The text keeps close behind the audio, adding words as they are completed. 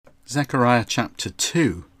Zechariah chapter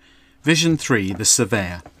 2. Vision 3, the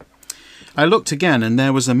Surveyor. I looked again, and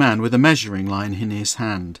there was a man with a measuring line in his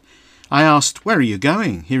hand. I asked, "Where are you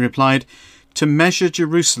going?" He replied, "To measure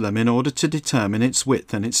Jerusalem in order to determine its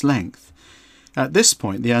width and its length." At this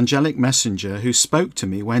point the angelic messenger who spoke to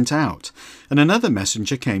me went out, and another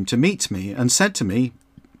messenger came to meet me and said to me,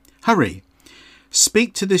 "Hurry,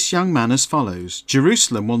 speak to this young man as follows.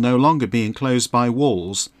 Jerusalem will no longer be enclosed by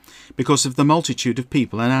walls because of the multitude of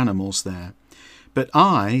people and animals there. But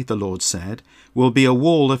I, the Lord said, will be a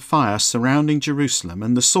wall of fire surrounding Jerusalem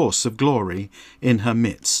and the source of glory in her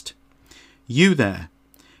midst. You there,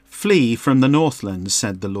 flee from the northlands,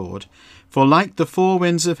 said the Lord, for like the four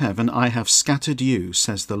winds of heaven I have scattered you,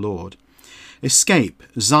 says the Lord. Escape,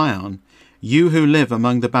 Zion, you who live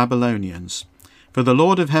among the Babylonians. For the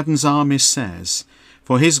Lord of heaven's armies says,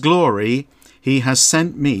 for his glory he has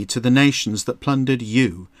sent me to the nations that plundered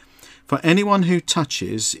you. For anyone who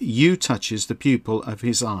touches you touches the pupil of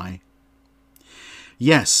his eye.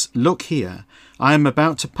 Yes, look here, I am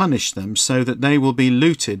about to punish them so that they will be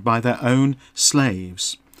looted by their own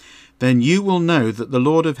slaves. Then you will know that the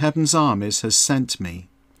Lord of heaven's armies has sent me.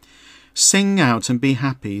 Sing out and be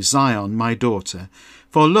happy, Zion, my daughter,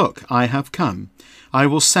 for look, I have come. I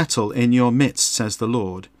will settle in your midst, says the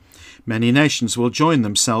Lord. Many nations will join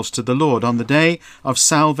themselves to the Lord on the day of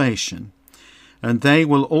salvation, and they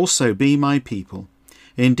will also be my people.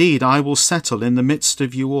 Indeed, I will settle in the midst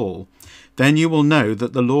of you all. Then you will know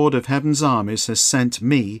that the Lord of heaven's armies has sent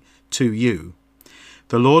me to you.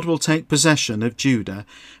 The Lord will take possession of Judah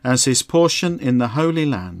as his portion in the Holy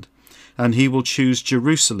Land, and he will choose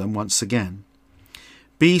Jerusalem once again.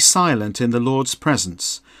 Be silent in the Lord's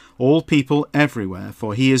presence, all people everywhere,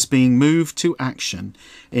 for he is being moved to action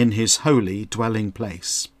in his holy dwelling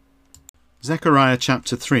place. Zechariah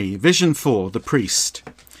chapter 3, Vision 4, the priest.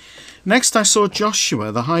 Next I saw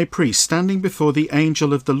Joshua the high priest standing before the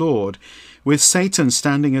angel of the Lord, with Satan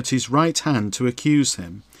standing at his right hand to accuse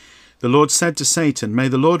him. The Lord said to Satan, "May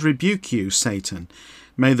the Lord rebuke you, Satan.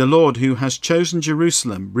 May the Lord who has chosen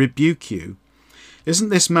Jerusalem rebuke you. Isn't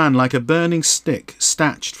this man like a burning stick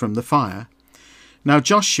snatched from the fire?" Now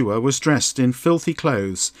Joshua was dressed in filthy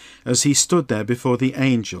clothes as he stood there before the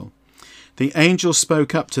angel. The angel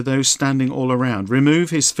spoke up to those standing all around, "Remove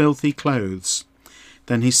his filthy clothes."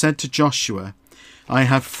 Then he said to Joshua, "I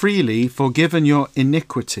have freely forgiven your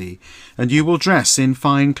iniquity, and you will dress in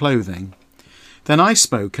fine clothing." Then I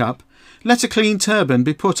spoke up, "Let a clean turban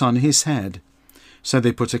be put on his head." So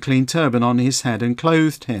they put a clean turban on his head and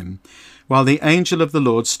clothed him, while the angel of the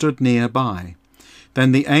Lord stood near by.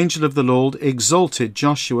 Then the angel of the Lord exalted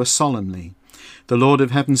Joshua solemnly. The Lord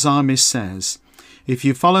of heaven's armies says, "If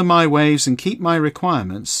you follow my ways and keep my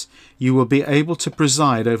requirements, you will be able to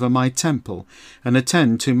preside over my temple and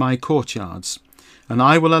attend to my courtyards, and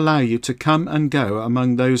I will allow you to come and go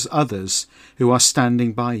among those others who are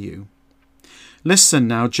standing by you." Listen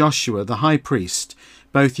now, Joshua the high priest,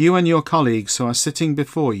 both you and your colleagues who are sitting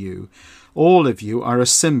before you, all of you are a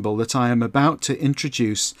symbol that I am about to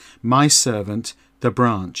introduce my servant, the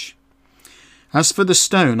branch. As for the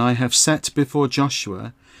stone I have set before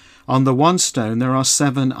Joshua, on the one stone there are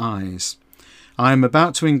 7 eyes. I am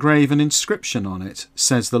about to engrave an inscription on it,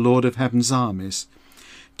 says the Lord of heaven's armies,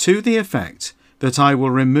 to the effect that I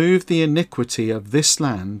will remove the iniquity of this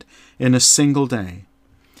land in a single day.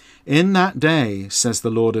 In that day, says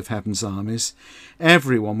the Lord of heaven's armies,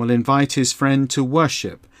 everyone will invite his friend to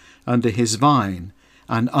worship under his vine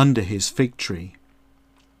and under his fig tree.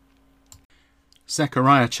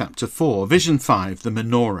 Zechariah chapter 4, Vision 5, the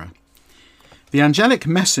menorah. The angelic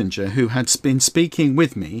messenger who had been speaking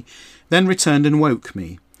with me then returned and woke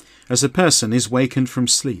me, as a person is wakened from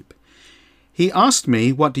sleep. He asked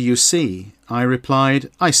me, "What do you see?" I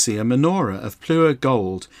replied, "I see a menorah of pure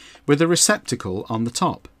gold with a receptacle on the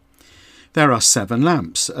top. There are 7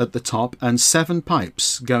 lamps at the top and 7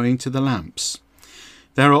 pipes going to the lamps.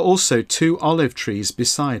 There are also 2 olive trees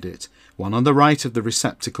beside it, one on the right of the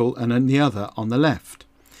receptacle and the other on the left."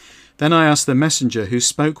 Then I asked the messenger who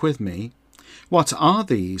spoke with me, "What are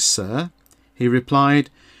these, sir?" He replied,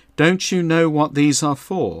 "Don't you know what these are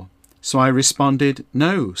for?" So I responded,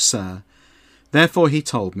 "No, sir." Therefore he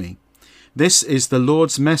told me, "This is the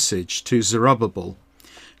Lord's message to Zerubbabel.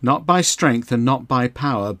 Not by strength and not by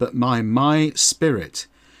power, but by my spirit,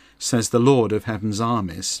 says the Lord of heaven's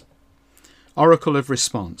armies." Oracle of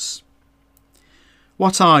response.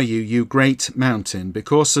 What are you, you great mountain?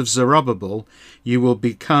 Because of Zerubbabel you will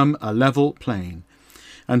become a level plain,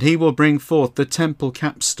 and he will bring forth the temple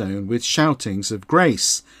capstone with shoutings of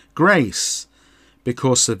grace, grace,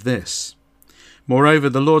 because of this. Moreover,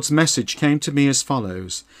 the Lord's message came to me as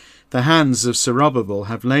follows. The hands of Zerubbabel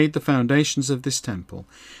have laid the foundations of this temple,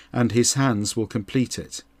 and his hands will complete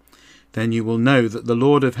it. Then you will know that the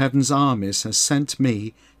Lord of heaven's armies has sent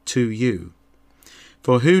me to you.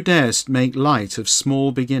 For who dares make light of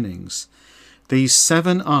small beginnings? These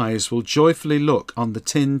 7 eyes will joyfully look on the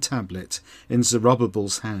tin tablet in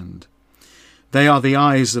Zerubbabel's hand. They are the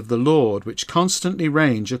eyes of the Lord, which constantly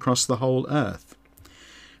range across the whole earth.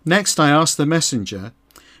 Next I asked the messenger,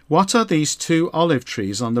 what are these 2 olive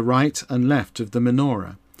trees on the right and left of the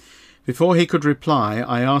menorah? Before he could reply,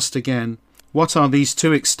 I asked again, what are these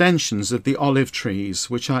 2 extensions of the olive trees,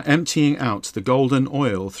 which are emptying out the golden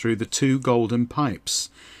oil through the 2 golden pipes?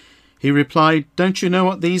 He replied, don't you know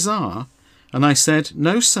what these are? And I said,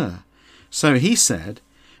 no, sir. So he said,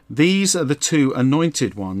 these are the 2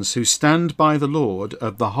 anointed ones who stand by the Lord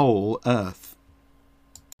of the whole earth.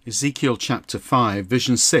 Ezekiel chapter 5,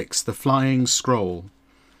 vision 6, the flying scroll.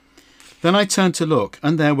 Then I turned to look,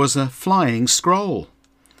 and there was a flying scroll.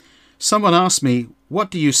 Someone asked me,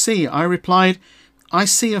 what do you see? I replied, I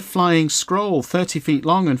see a flying scroll 30 feet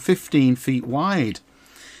long and 15 feet wide.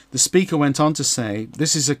 The speaker went on to say,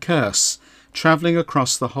 this is a curse travelling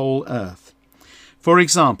across the whole earth. For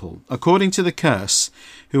example, according to the curse,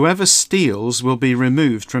 whoever steals will be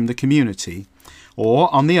removed from the community,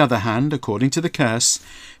 or, on the other hand, according to the curse,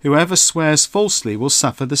 whoever swears falsely will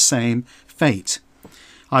suffer the same fate.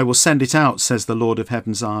 I will send it out, says the Lord of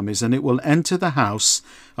heaven's armies, and it will enter the house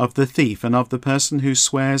of the thief and of the person who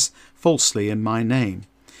swears falsely in my name.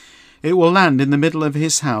 It will land in the middle of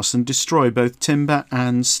his house and destroy both timber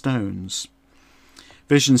and stones.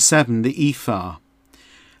 Vision 7, the ephah.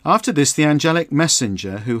 After this, the angelic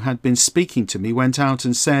messenger who had been speaking to me went out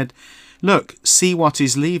and said, look, see what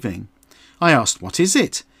is leaving. I asked, what is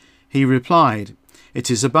it? He replied, it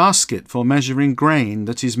is a basket for measuring grain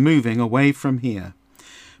that is moving away from here.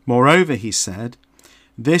 Moreover, he said,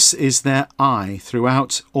 this is their eye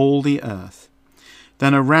throughout all the earth.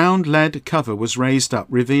 Then a round lead cover was raised up,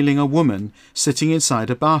 revealing a woman sitting inside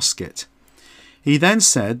a basket. He then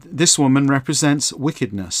said, this woman represents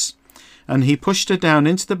wickedness, and he pushed her down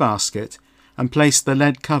into the basket and placed the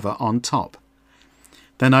lead cover on top.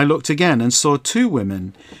 Then I looked again and saw 2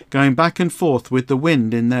 women going back and forth with the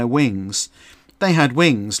wind in their wings. They had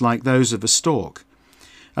wings like those of a stork,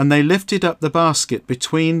 and they lifted up the basket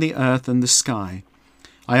between the earth and the sky.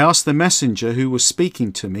 I asked the messenger who was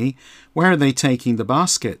speaking to me, where are they taking the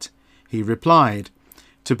basket? He replied,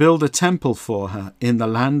 to build a temple for her in the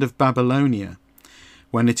land of Babylonia.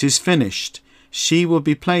 When it is finished, she will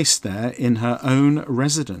be placed there in her own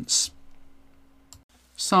residence.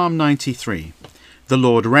 Psalm 93. The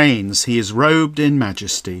Lord reigns, he is robed in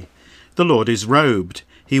majesty. The Lord is robed,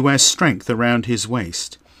 he wears strength around his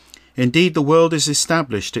waist. Indeed, the world is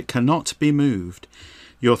established, it cannot be moved.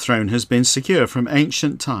 Your throne has been secure from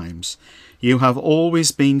ancient times. You have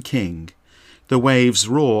always been king. The waves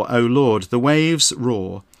roar, O Lord, the waves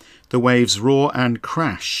roar. The waves roar and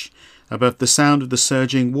crash above the sound of the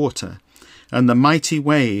surging water. And the mighty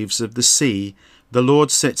waves of the sea, the Lord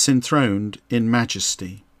sits enthroned in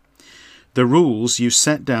majesty. The rules you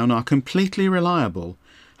set down are completely reliable.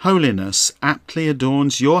 Holiness aptly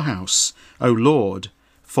adorns your house, O Lord,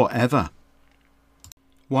 forever.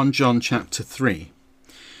 1 John chapter 3.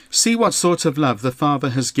 See what sort of love the Father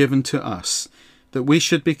has given to us, that we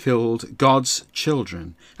should be called God's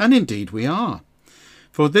children, and indeed we are.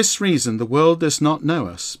 For this reason the world does not know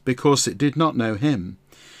us, because it did not know him.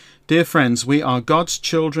 Dear friends, we are God's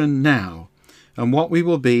children now, and what we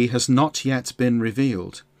will be has not yet been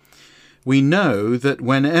revealed. We know that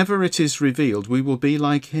whenever it is revealed we will be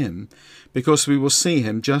like him, because we will see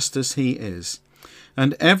him just as he is.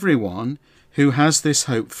 And everyone who has this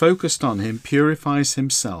hope focused on him purifies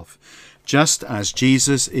himself, just as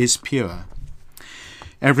Jesus is pure.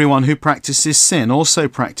 Everyone who practices sin also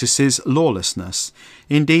practices lawlessness.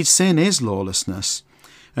 Indeed, sin is lawlessness.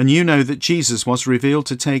 And you know that Jesus was revealed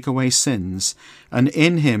to take away sins, and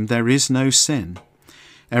in him there is no sin.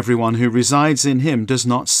 Everyone who resides in him does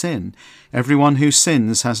not sin. Everyone who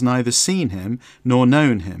sins has neither seen him nor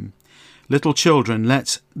known him. Little children,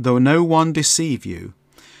 let no one deceive you.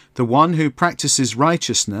 The one who practices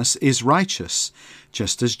righteousness is righteous,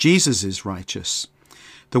 just as Jesus is righteous.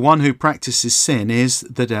 The one who practices sin is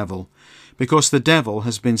the devil, because the devil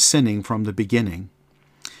has been sinning from the beginning.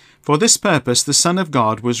 For this purpose the Son of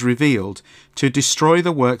God was revealed, to destroy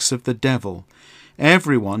the works of the devil.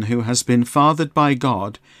 Everyone who has been fathered by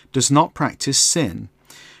God does not practice sin,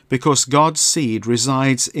 because God's seed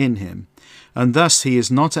resides in him, and thus he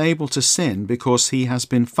is not able to sin because he has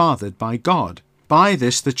been fathered by God. By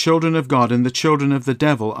this the children of God and the children of the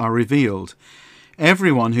devil are revealed.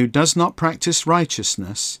 Everyone who does not practice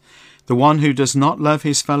righteousness The one who does not love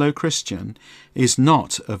his fellow Christian is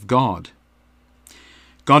not of God.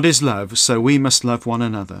 God is love, so we must love one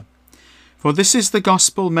another. For this is the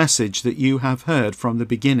gospel message that you have heard from the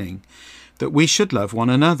beginning, that we should love one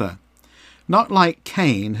another. Not like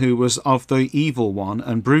Cain, who was of the evil one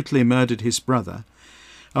and brutally murdered his brother.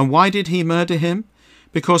 And why did he murder him?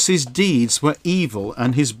 Because his deeds were evil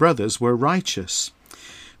and his brothers were righteous.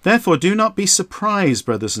 Therefore do not be surprised,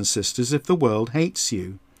 brothers and sisters, if the world hates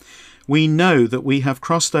you. We know that we have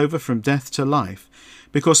crossed over from death to life,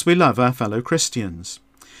 because we love our fellow Christians.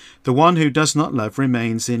 The one who does not love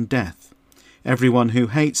remains in death. Everyone who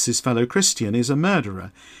hates his fellow Christian is a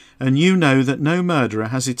murderer, and you know that no murderer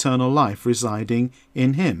has eternal life residing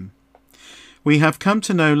in him. We have come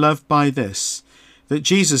to know love by this, that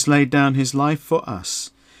Jesus laid down his life for us.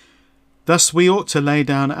 Thus we ought to lay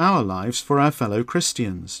down our lives for our fellow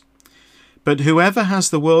Christians. But whoever has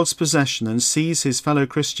the world's possession and sees his fellow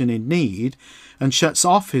Christian in need and shuts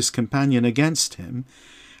off his companion against him,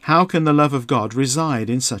 how can the love of God reside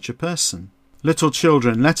in such a person? Little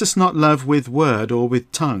children, let us not love with word or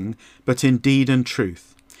with tongue, but in deed and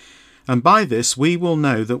truth. And by this we will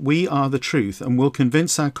know that we are the truth, and will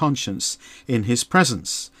convince our conscience in his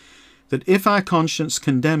presence, that if our conscience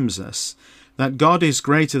condemns us, that God is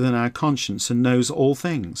greater than our conscience and knows all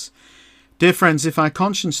things. Dear friends, if our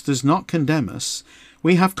conscience does not condemn us,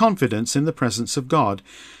 we have confidence in the presence of God,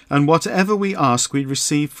 and whatever we ask we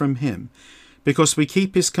receive from him, because we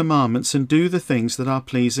keep his commandments and do the things that are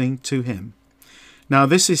pleasing to him. Now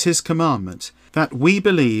this is his commandment, that we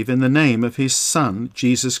believe in the name of his Son,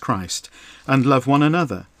 Jesus Christ, and love one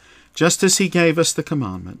another, just as he gave us the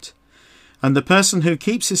commandment. And the person who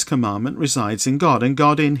keeps his commandment resides in God, and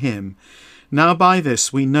God in him. Now by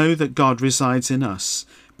this we know that God resides in us,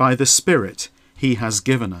 by the Spirit he has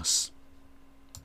given us.